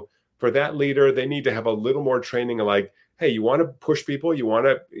 right? So for that leader, they need to have a little more training of like, hey, you want to push people, you want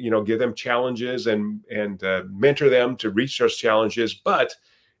to, give them challenges and mentor them to reach those challenges. But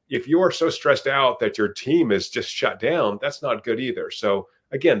if you're so stressed out that your team is just shut down, that's not good either. So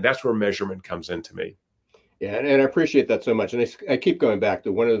again, that's where measurement comes into me. Yeah, and I appreciate that so much. And I keep going back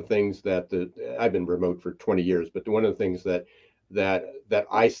to one of the things that I've been remote for 20 years, but one of the things that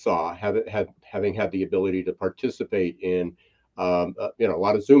I saw having had the ability to participate in a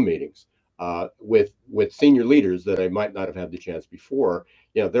lot of Zoom meetings with senior leaders that I might not have had the chance before.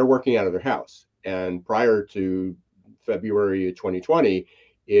 They're working out of their house, and prior to February of 2020,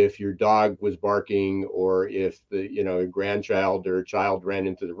 if your dog was barking or if a grandchild or a child ran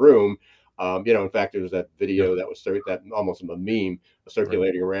into the room, in fact, there was that video that was that almost a meme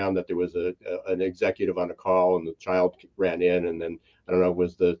circulating around that there was an executive on a call and the child ran in, and then I don't know,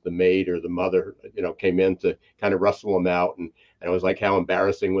 was the maid or the mother, came in to kind of rustle them out, and it was like, how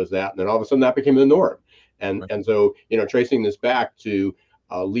embarrassing was that? And then all of a sudden that became the norm, and so tracing this back to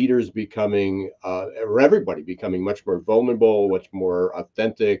leaders becoming, or everybody becoming much more vulnerable, much more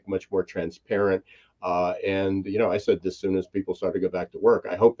authentic, much more transparent. And I said this soon as people started to go back to work,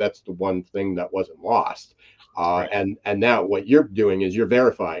 I hope that's the one thing that wasn't lost. And now what you're doing is you're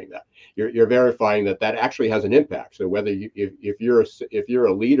verifying that. You're verifying that actually has an impact. So whether if you're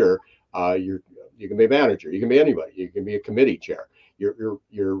a leader, you can be a manager, you can be anybody, you can be a committee chair.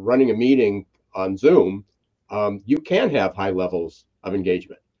 You're running a meeting on Zoom. You can have high levels of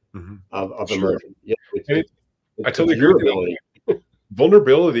engagement, of immersion. Yeah, I totally agree with you.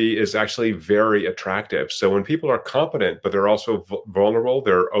 Vulnerability is actually very attractive. So when people are competent, but they're also vulnerable,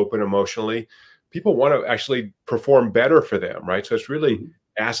 they're open emotionally, people want to actually perform better for them, right? So it's really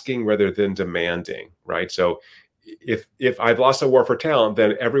asking rather than demanding, right? So if I've lost a war for talent,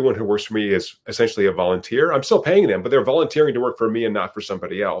 then everyone who works for me is essentially a volunteer. I'm still paying them, but they're volunteering to work for me and not for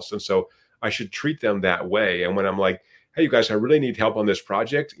somebody else. And so I should treat them that way. And when I'm like, hey, you guys, I really need help on this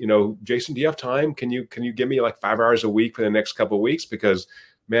project. Jason, do you have time? Can you give me like 5 hours a week for the next couple of weeks? Because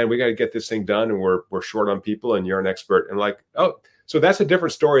man, we got to get this thing done and we're short on people and you're an expert. And like, oh, so that's a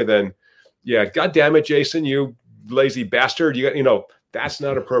different story than, yeah, God damn it, Jason, you lazy bastard. That's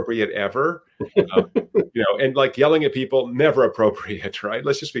not appropriate ever. And like yelling at people, never appropriate, right?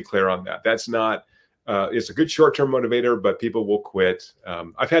 Let's just be clear on that. That's not, it's a good short-term motivator, but people will quit.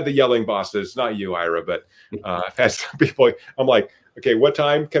 I've had the yelling bosses, not you, Ira, but I've had some people. I'm like, okay, what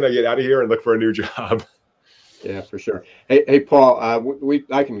time can I get out of here and look for a new job? Yeah, for sure. Hey, Paul,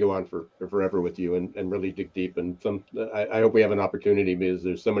 I can go on for forever with you and really dig deep. And I hope we have an opportunity because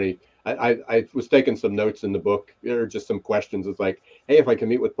there's so many. I was taking some notes in the book. There are just some questions. It's like, hey, if I can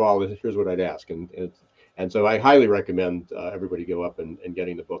meet with Paul, here's what I'd ask. And so I highly recommend everybody go up and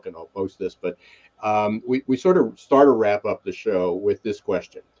getting the book, and I'll post this. But we sort of start to wrap up the show with this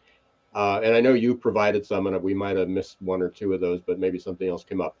question. And I know you provided some, and we might have missed one or two of those, but maybe something else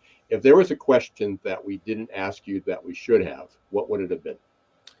came up. If there was a question that we didn't ask you that we should have, what would it have been?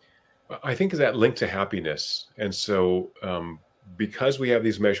 I think that linked to happiness. And so because we have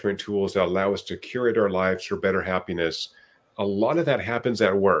these measurement tools that allow us to curate our lives for better happiness, a lot of that happens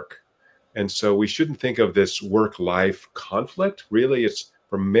at work. And so we shouldn't think of this work-life conflict. Really, it's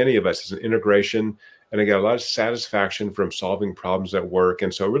for many of us, it's an integration, and I get a lot of satisfaction from solving problems at work.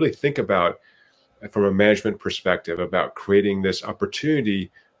 And so really think about, from a management perspective, about creating this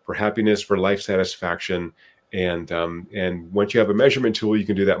opportunity for happiness, for life satisfaction. And once you have a measurement tool, you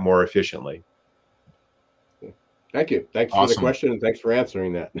can do that more efficiently. Thank you. Thanks for the question, and thanks for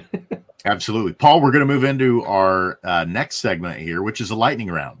answering that. Absolutely. Paul, we're going to move into our next segment here, which is a lightning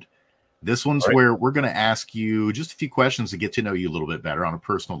round. This one's where we're going to ask you just a few questions to get to know you a little bit better on a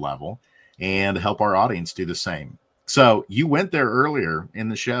personal level and help our audience do the same. So you went there earlier in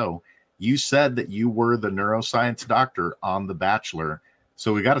the show. You said that you were the neuroscience doctor on The Bachelor.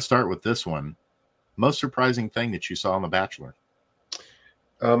 So we got to start with this one. Most surprising thing that you saw on The Bachelor?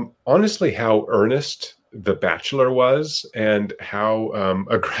 Honestly, how earnest The Bachelor was and how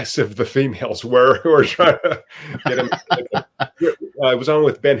aggressive the females were who were trying to get him. I was on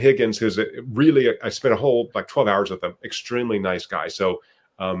with Ben Higgins, who's I spent a whole 12 hours with him. Extremely nice guy. So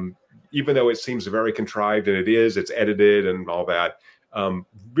even though it seems very contrived, and it's edited and all that,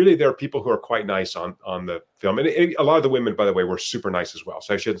 really there are people who are quite nice on the film. And a lot of the women, by the way, were super nice as well.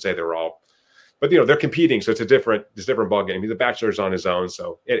 So I shouldn't say they were all, but they're competing. So it's a different ball game. The Bachelor's on his own.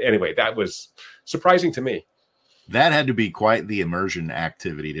 So anyway, that was surprising to me. That had to be quite the immersion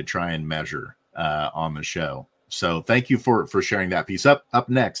activity to try and measure on the show. So thank you for sharing that piece. Up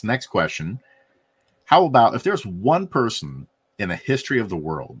next question. How about if there's one person in the history of the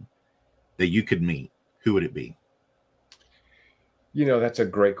world that you could meet, who would it be? That's a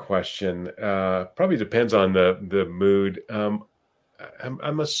great question. Probably depends on the mood.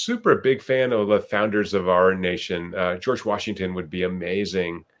 I'm a super big fan of the founders of our nation. George Washington would be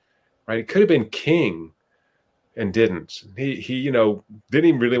amazing, right? He could have been king and didn't. He didn't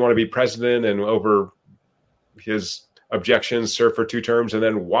even really want to be president, and over his objections served for 2 terms and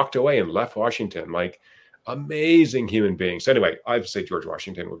then walked away and left Washington. Like, amazing human being. So anyway, I'd say George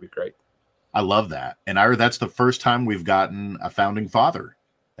Washington would be great. I love that. And Ira, that's the first time we've gotten a founding father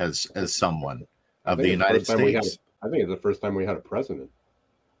as someone of the United States. I think it's the first time we had a president.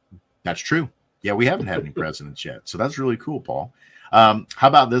 That's true. Yeah, we haven't had any presidents yet. So that's really cool, Paul. How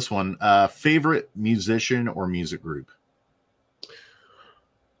about this one? Favorite musician or music group?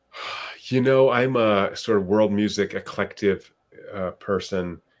 I'm a sort of world music eclectic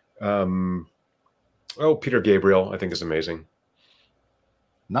person. Peter Gabriel, I think, is amazing.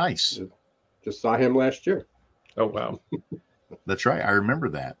 Nice. Just saw him last year. Oh, wow. That's right. I remember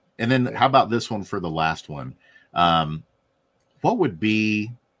that. And then how about this one for the last one? What would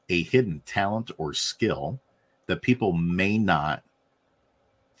be a hidden talent or skill that people may not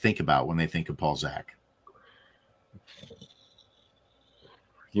think about when they think of Paul Zak?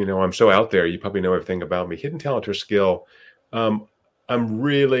 I'm so out there. You probably know everything about me. Hidden talent or skill. I'm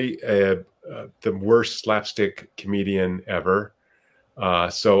really the worst slapstick comedian ever.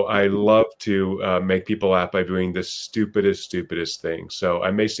 So I love to make people laugh by doing the stupidest thing. So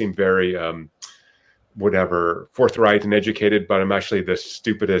I may seem very forthright and educated, but I'm actually the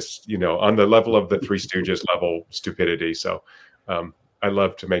stupidest, on the level of the Three Stooges level stupidity. So I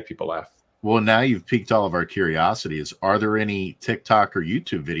love to make people laugh. Well, now you've piqued all of our curiosities. Are there any TikTok or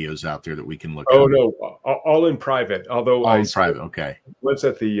YouTube videos out there that we can look at? Oh, no, all in private. Although all in private, okay. Once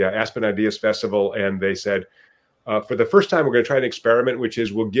at the Aspen Ideas Festival, and they said, for the first time, we're going to try an experiment, which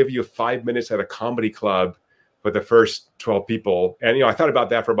is we'll give you 5 minutes at a comedy club for the first 12 people. And, I thought about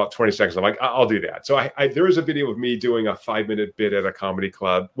that for about 20 seconds. I'm like, I'll do that. So there was a video of me doing a 5-minute bit at a comedy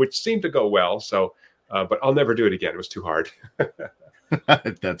club, which seemed to go well. So, but I'll never do it again. It was too hard.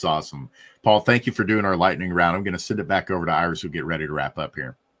 That's awesome. Paul, thank you for doing our lightning round. I'm going to send it back over to Iris, who get ready to wrap up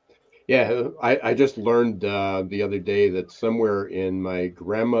here. Yeah, I just learned the other day that somewhere in my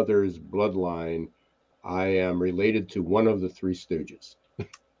grandmother's bloodline, I am related to one of the Three Stooges.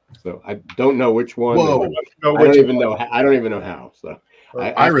 So I don't know which one. Whoa. I don't even know how. So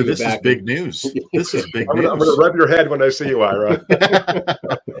Ira, this is big news. This is big news. I'm going to rub your head when I see you, Ira.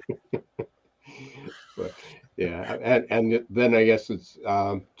 But, yeah, and then I guess it's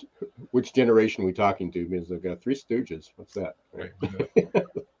which generation are we talking to? Because I've got Three Stooges. What's that? Right.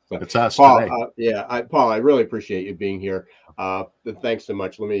 It's us, Paul. today. Paul, I really appreciate you being here. Thanks so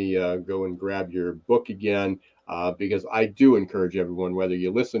much. Let me go and grab your book again, because I do encourage everyone, whether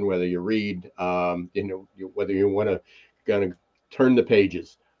you listen, whether you read, whether you want to kind of turn the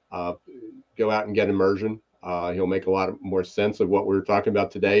pages, go out and get immersion. He'll make a lot more sense of what we're talking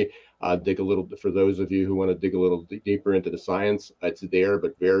about today. Dig a little, for those of you who want to dig a little deeper into the science, it's there,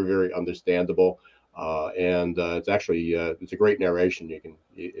 but very, very understandable. And it's actually it's a great narration.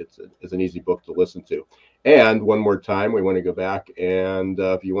 It's an easy book to listen to. And one more time, we want to go back, and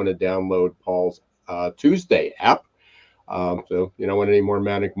if you want to download Paul's Tuesday app, so you don't want any more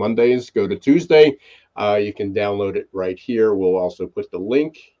manic Mondays, go to Tuesday. You can download it right here. We'll also put the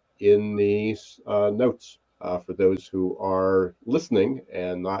link in the notes for those who are listening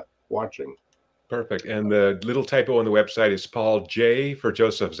and not watching. Perfect. And the little typo on the website is Paul J for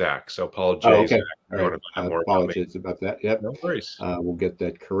Joseph Zak. So Paul J. Okay. Zak. All right. I apologize about that. Yep. No worries. We'll get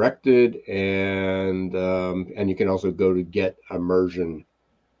that corrected, and you can also go to get immersion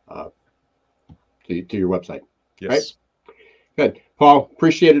to your website. Yes. Right? Good. Paul,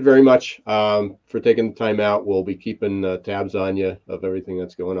 appreciate it very much for taking the time out. We'll be keeping tabs on you of everything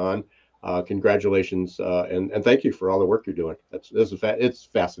that's going on. Congratulations, and thank you for all the work you're doing. It's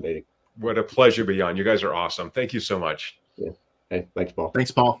fascinating. What a pleasure to be on. You guys are awesome. Thank you so much. Yeah. Hey, thanks, Paul. Thanks,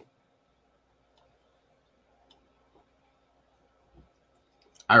 Paul.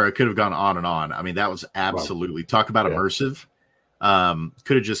 Ira, could have gone on and on. I mean, that was absolutely talk about immersive.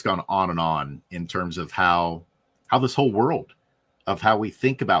 Could have just gone on and on in terms of how this whole world of how we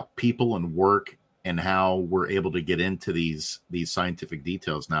think about people and work and how we're able to get into these scientific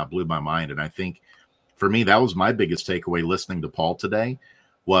details now blew my mind. And I think for me, that was my biggest takeaway listening to Paul today.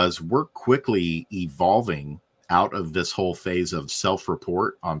 Was we're quickly evolving out of this whole phase of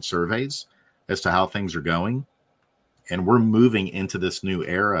self-report on surveys as to how things are going. And we're moving into this new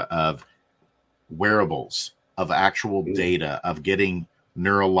era of wearables, of actual data, of getting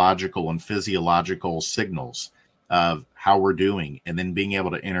neurological and physiological signals of how we're doing, and then being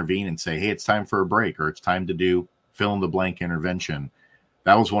able to intervene and say, hey, it's time for a break, or it's time to do fill in the blank intervention.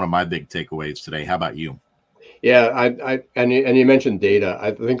 That was one of my big takeaways today. How about you? Yeah, and you mentioned data. I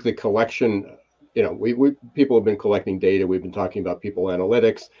think the collection, we people have been collecting data. We've been talking about people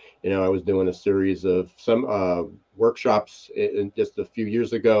analytics. I was doing a series of some workshops just a few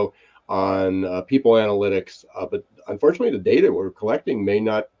years ago on people analytics, but unfortunately, the data we're collecting may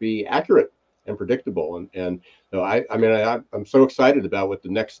not be accurate and predictable. And so I'm so excited about what the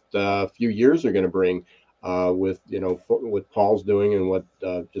next few years are going to bring. With what Paul's doing and what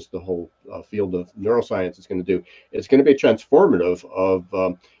just the whole field of neuroscience is going to do. It's going to be transformative of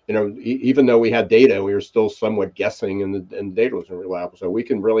even though we had data, we were still somewhat guessing, and the data wasn't reliable. So we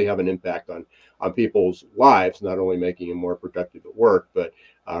can really have an impact on people's lives, not only making them more productive at work, but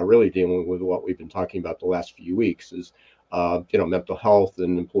really dealing with what we've been talking about the last few weeks is mental health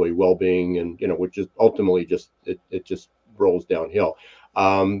and employee well-being, and which is ultimately it just rolls downhill.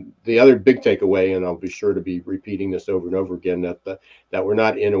 The other big takeaway, and I'll be sure to be repeating this over and over again, that we're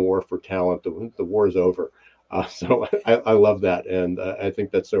not in a war for talent. The war is over. So I love that, and I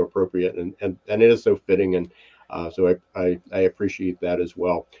think that's so appropriate, and it is so fitting, and so I appreciate that as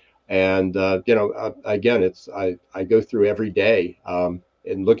well. And again, I go through every day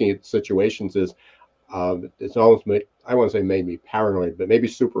and looking at situations is it's almost I want to say made me paranoid, but maybe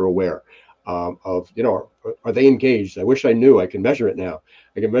super aware. Of are they engaged? I wish I knew. I can measure it now.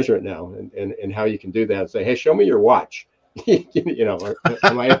 And how you can do that and say, hey, show me your watch. Or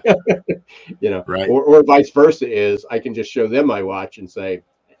am I, right. or vice versa is I can just show them my watch and say,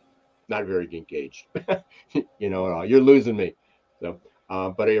 not very engaged. You're losing me. So,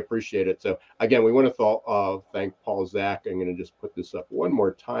 but I appreciate it. So again, we want to thank Paul Zak. I'm going to just put this up one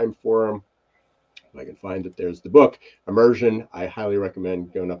more time for him. I can find that there's the book Immersion. I highly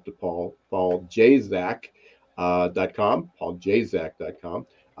recommend going up to pauljzak.com, pauljzak.com,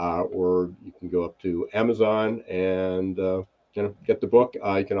 or you can go up to Amazon and get the book.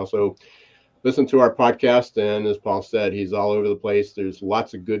 You can also listen to our podcast, and as Paul said, he's all over the place. There's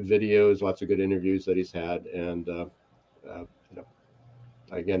lots of good videos, lots of good interviews that he's had, and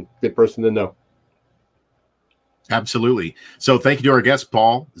again, good person to know. Absolutely. So thank you to our guest,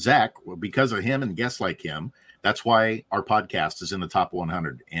 Paul Zak. Because of him and guests like him, that's why our podcast is in the top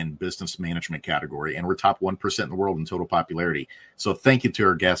 100 in business management category, and we're top 1% in the world in total popularity. So thank you to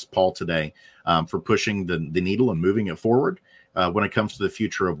our guest, Paul, today for pushing the needle and moving it forward when it comes to the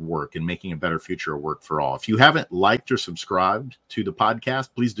future of work and making a better future of work for all. If you haven't liked or subscribed to the podcast,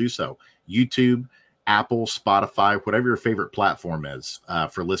 please do so. YouTube, Apple, Spotify, whatever your favorite platform is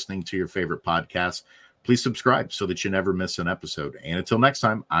for listening to your favorite podcast. Please subscribe so that you never miss an episode. And until next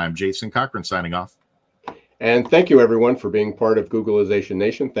time, I'm Jason Cochran signing off. And thank you, everyone, for being part of Googlization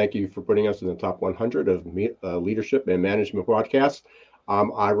Nation. Thank you for putting us in the top 100 of leadership and management podcasts.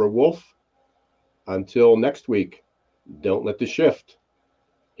 I'm Ira Wolf. Until next week, don't let the shift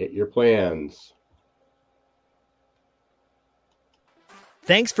hit your plans.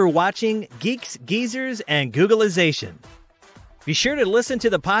 Thanks for watching Geeks, Geezers, and Googlization. Be sure to listen to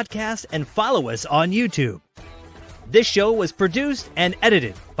the podcast and follow us on YouTube. This show was produced and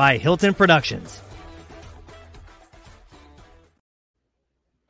edited by Hilton Productions.